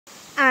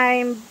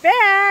I'm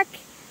back.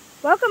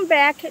 Welcome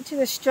back to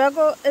The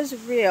Struggle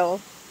is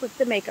Real with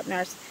the Makeup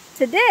Nurse.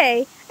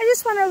 Today, I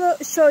just want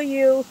to show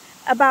you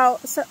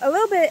about a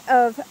little bit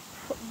of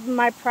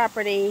my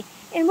property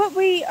and what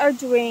we are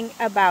doing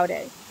about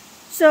it.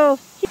 So,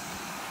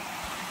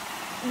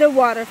 the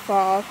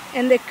waterfall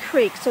and the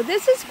creek. So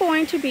this is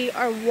going to be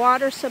our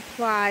water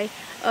supply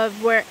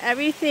of where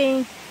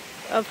everything,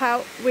 of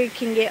how we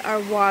can get our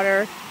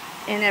water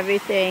and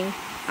everything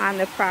on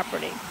the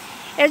property.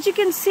 As you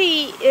can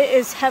see, it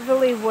is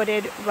heavily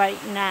wooded right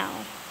now.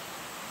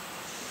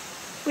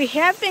 We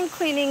have been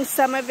cleaning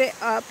some of it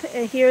up,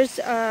 and here's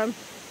a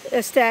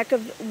stack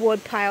of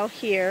wood pile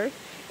here,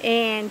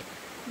 and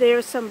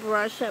there's some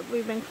brush that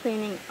we've been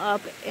cleaning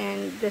up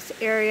in this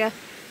area.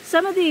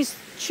 Some of these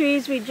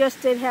trees, we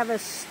just did have a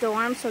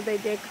storm, so they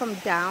did come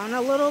down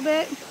a little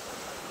bit.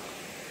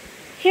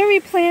 Here we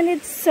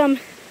planted some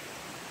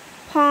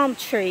palm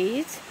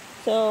trees,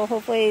 so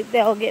hopefully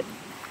they'll get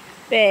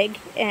big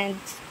and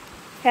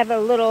have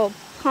a little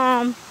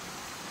palm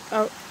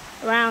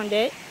around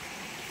it,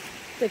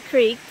 the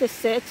creek to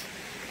sit.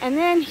 And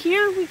then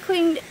here we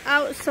cleaned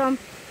out some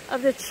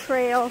of the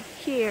trail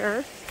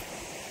here.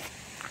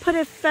 Put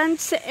a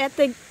fence at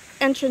the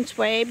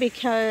entranceway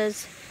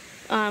because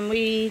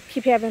we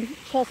keep having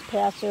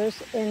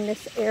trespassers in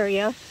this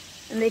area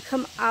and they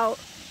come out.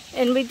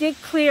 And we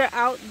did clear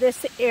out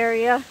this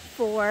area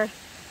for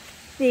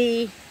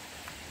the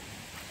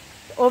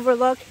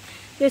overlook.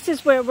 This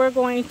is where we're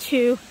going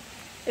to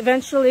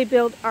eventually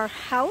build our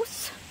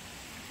house.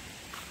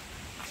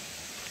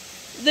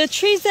 The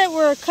trees that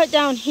were cut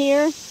down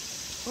here,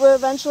 we're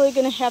eventually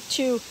going to have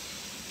to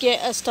get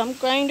a stump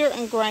grinder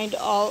and grind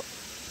all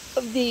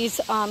of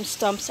these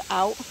stumps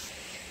out.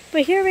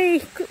 But here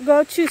we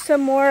go to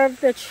some more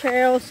of the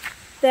trails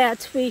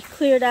that we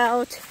cleared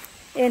out,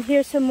 and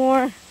here's some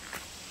more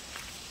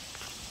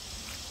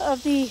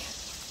of the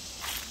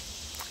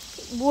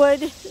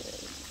wood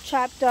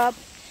chopped up.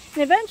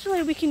 And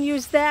eventually we can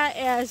use that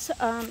as,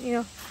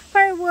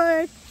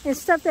 firewood and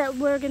stuff that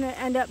we're going to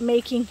end up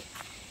making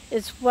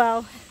as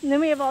well. And then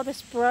we have all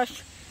this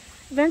brush.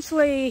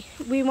 Eventually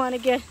we want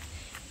to get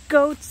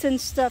goats and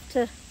stuff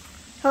to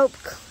help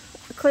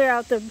clear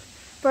out the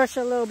brush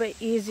a little bit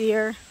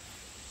easier.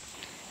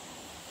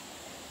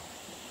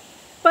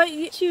 But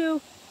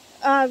you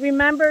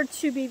remember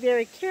to be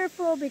very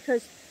careful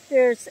because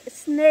there's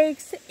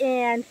snakes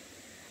and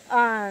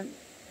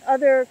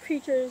other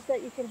creatures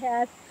that you can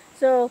have.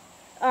 So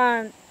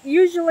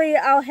usually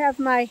I'll have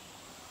my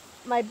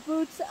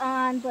boots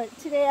on, but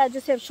today I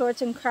just have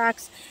shorts and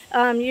Crocs.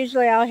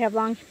 Usually I'll have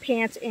long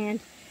pants and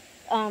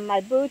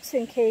my boots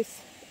in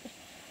case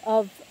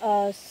of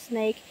a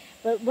snake.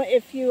 But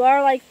if you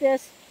are like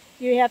this,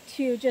 you have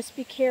to just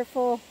be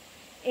careful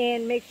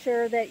and make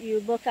sure that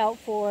you look out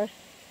for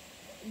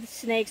the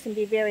snakes and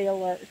be very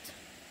alert.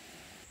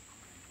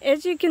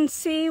 As you can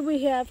see,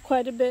 we have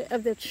quite a bit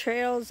of the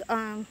trails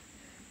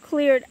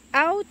cleared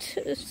out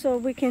so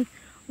we can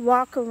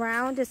walk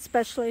around,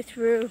 especially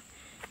through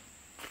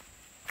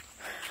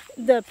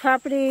the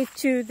property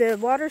to the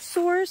water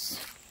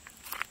source.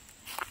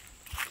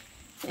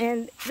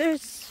 And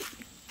there's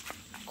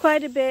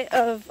quite a bit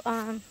of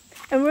and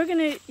we're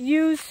going to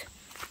use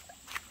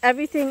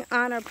everything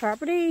on our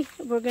property.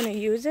 We're going to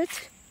use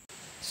it.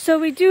 So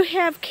we do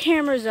have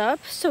cameras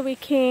up so we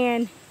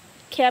can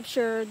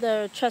capture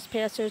the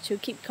trespassers who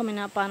keep coming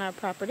up on our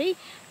property.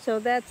 So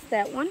that's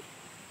that one.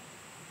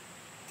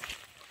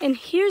 And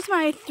here's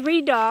my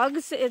 3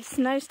 dogs. It's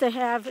nice to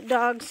have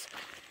dogs,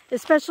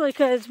 especially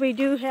because we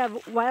do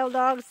have wild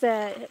dogs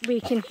that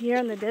we can hear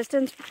in the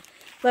distance.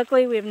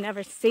 Luckily, we've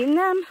never seen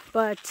them,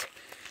 but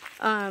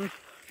around,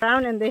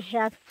 and they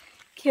have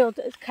killed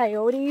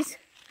coyotes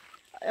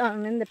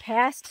in the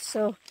past,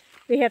 so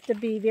we have to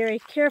be very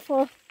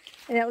careful.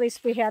 And at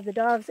least we have the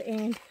dogs,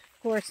 and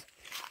of course,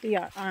 we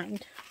are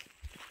armed.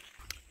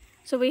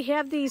 So we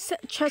have these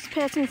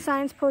trespassing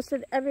signs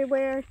posted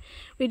everywhere.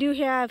 We do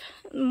have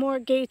more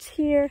gates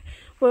here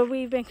where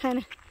we've been kind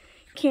of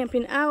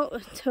camping out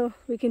until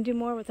we can do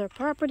more with our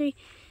property.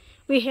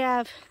 We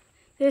have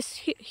this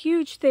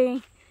huge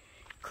thing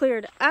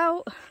cleared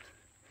out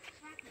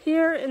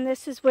here, and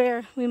this is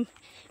where we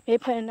may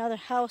put another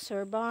house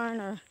or a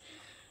barn or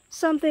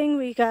something.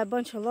 We got a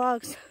bunch of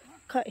logs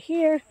cut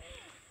here.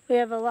 We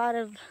have a lot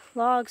of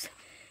logs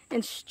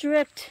and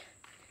stripped.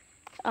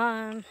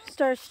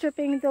 Start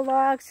stripping the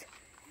logs,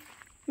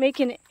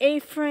 making an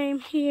A-frame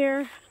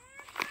here.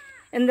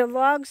 And the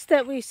logs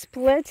that we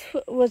split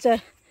was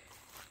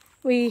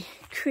we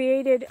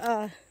created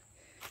a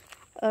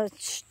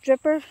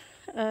stripper.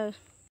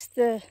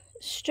 The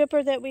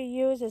stripper that we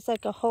use is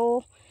like a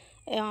hole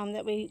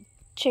that we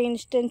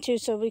changed into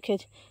so we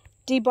could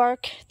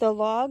debark the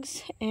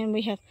logs. And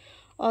we have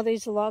all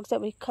these logs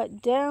that we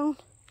cut down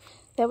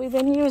that we've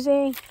been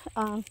using.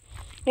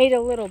 Made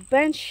a little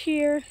bench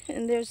here,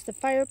 and there's the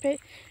fire pit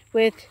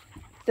with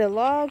the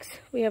logs.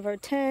 We have our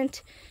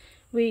tent.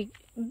 We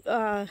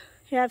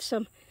have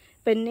some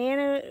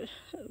banana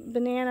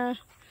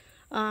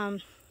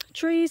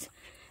trees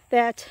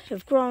that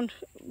have grown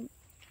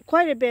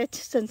quite a bit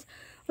since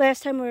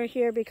last time we were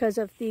here because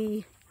of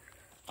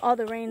all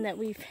the rain that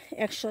we've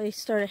actually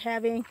started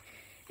having.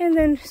 And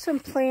then some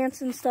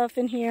plants and stuff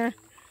in here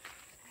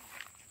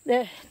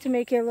to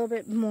make it a little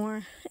bit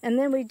more. And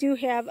then we do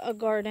have a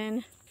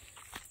garden.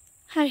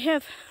 I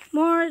have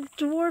more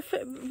dwarf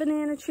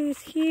banana trees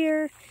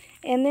here.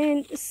 And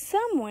then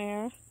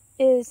somewhere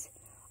is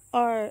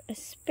our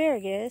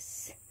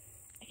asparagus.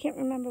 I can't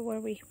remember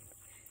where we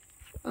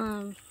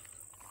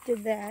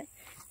did that.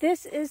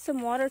 This is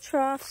some water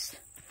troughs.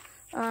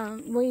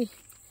 We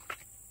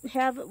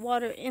have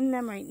water in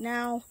them right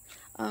now,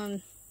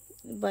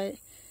 but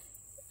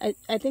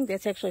I think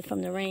that's actually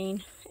from the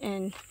rain.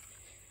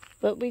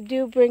 But we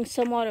do bring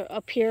some water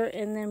up here,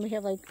 and then we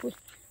have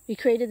we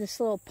created this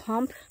little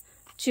pump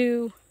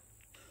to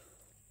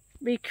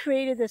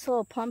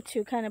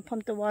kind of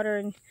pump the water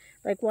and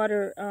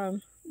water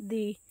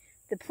the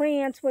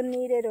plants when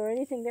needed, or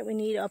anything that we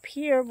need up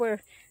here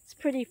where it's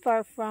pretty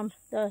far from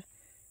the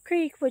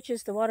creek, which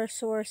is the water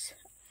source.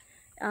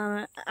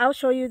 I'll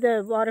show you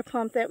the water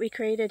pump that we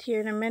created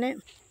here in a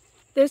minute.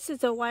 This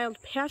is a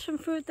wild passion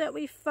fruit that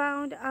we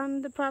found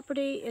on the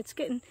property. It's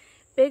getting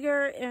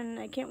bigger, and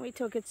I can't wait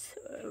till it gets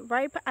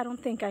ripe. I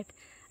don't think I've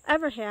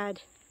ever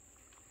had,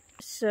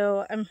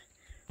 so I'm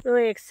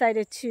really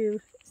excited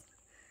to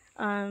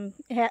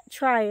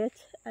try it.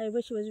 I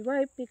wish it was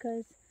ripe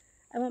because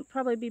I won't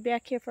probably be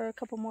back here for a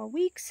couple more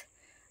weeks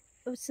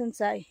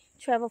since I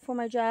travel for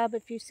my job.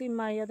 If you've seen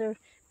my other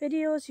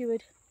videos,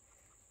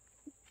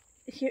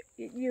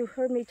 you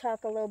heard me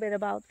talk a little bit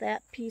about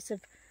that piece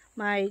of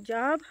my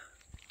job.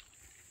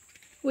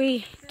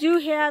 We do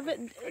have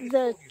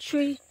the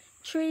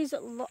trees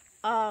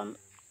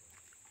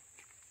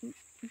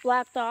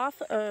blocked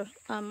off or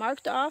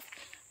marked off,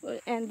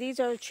 and these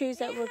are trees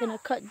that we're going to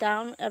cut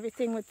down,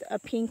 everything with a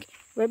pink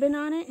ribbon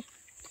on it.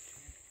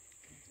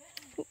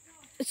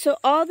 So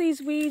all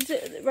these weeds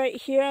right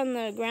here on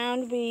the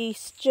ground, we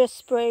just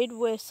sprayed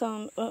with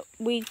some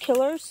weed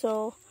killer,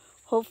 so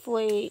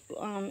hopefully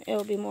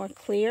it'll be more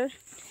clear.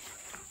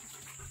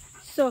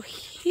 So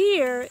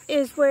here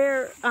is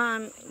where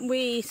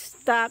we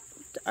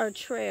stopped our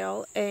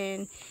trail,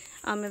 and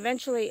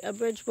eventually a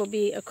bridge will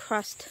be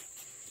across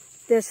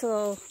this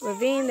little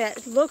ravine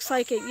that looks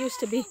like it used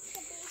to be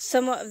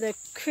somewhat of the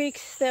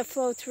creek that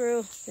flowed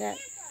through that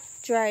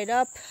dried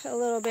up a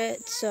little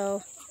bit.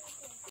 So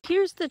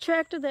here's the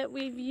tractor that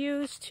we've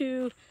used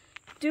to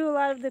do a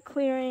lot of the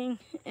clearing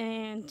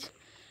and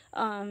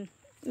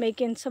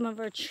making some of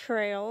our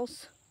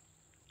trails.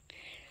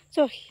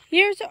 So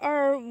here's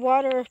our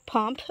water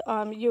pump.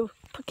 You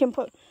can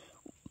put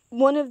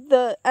one of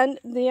the end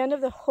of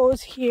the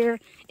hose here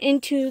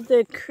into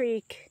the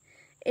creek,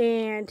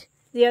 and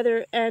the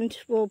other end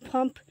will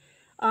pump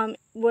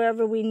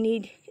wherever we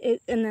need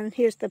it. And then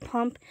here's the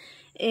pump,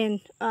 and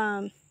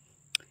I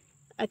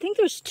think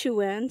there's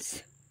two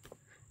ends.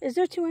 Is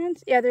there two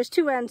ends? Yeah, there's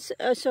two ends.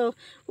 So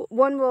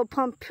one will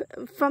pump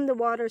from the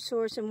water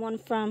source and one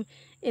from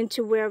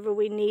into wherever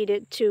we need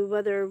it to,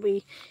 whether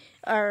we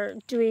are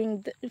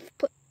doing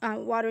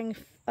watering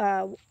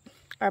our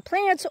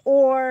plants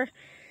or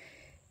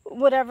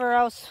whatever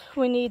else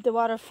we need the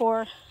water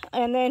for.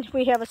 And then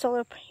we have a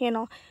solar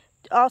panel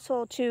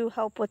also to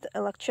help with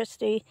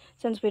electricity,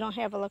 since we don't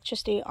have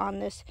electricity on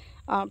this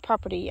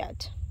property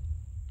yet.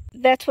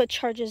 That's what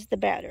charges the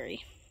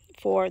battery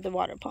for the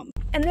water pump.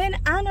 And then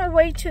on our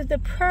way to the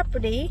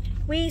property,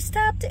 we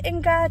stopped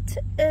and got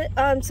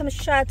some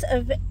shots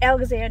of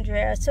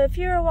Alexandria. So if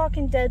you're a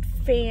Walking Dead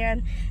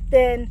fan,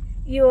 then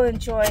you'll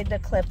enjoy the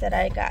clip that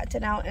I got,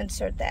 and I'll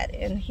insert that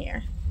in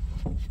here.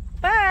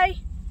 Bye!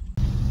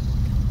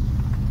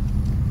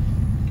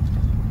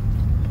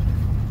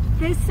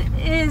 This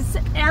is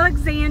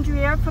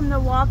Alexandria from The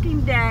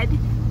Walking Dead.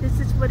 This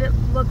is what it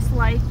looks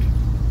like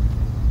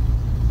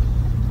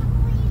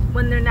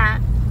when they're not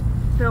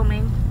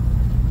filming.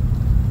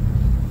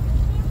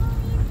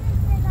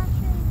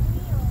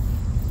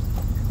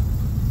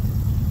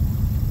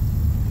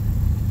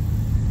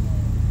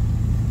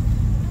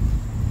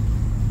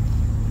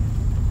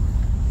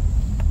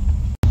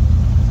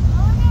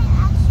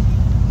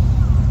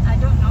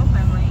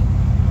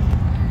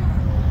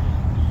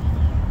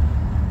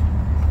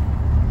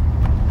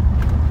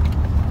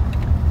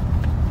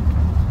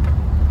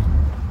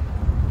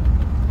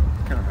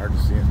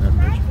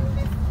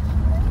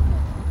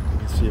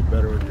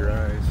 Better with your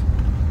eyes.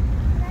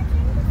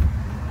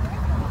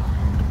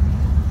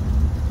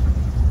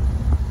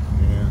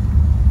 Yeah.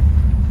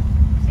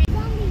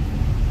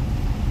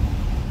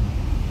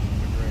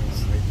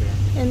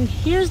 And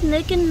here's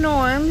Nick and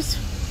Norm's.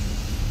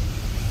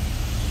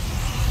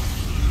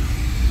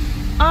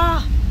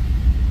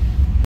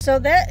 So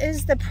that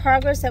is the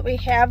progress that we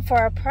have for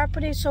our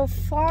property so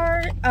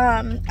far.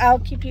 I'll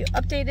keep you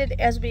updated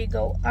as we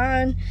go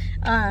on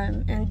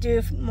and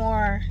do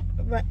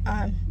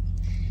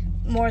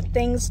more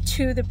things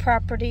to the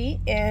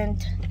property.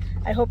 And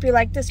I hope you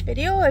liked this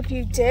video. If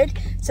you did,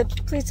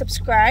 please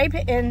subscribe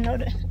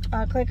and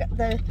click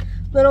the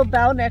little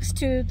bell next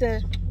to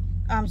the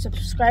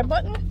subscribe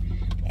button,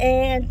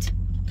 and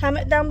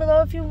Comment down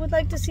below if you would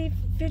like to see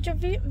future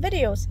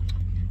videos.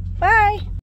 Bye!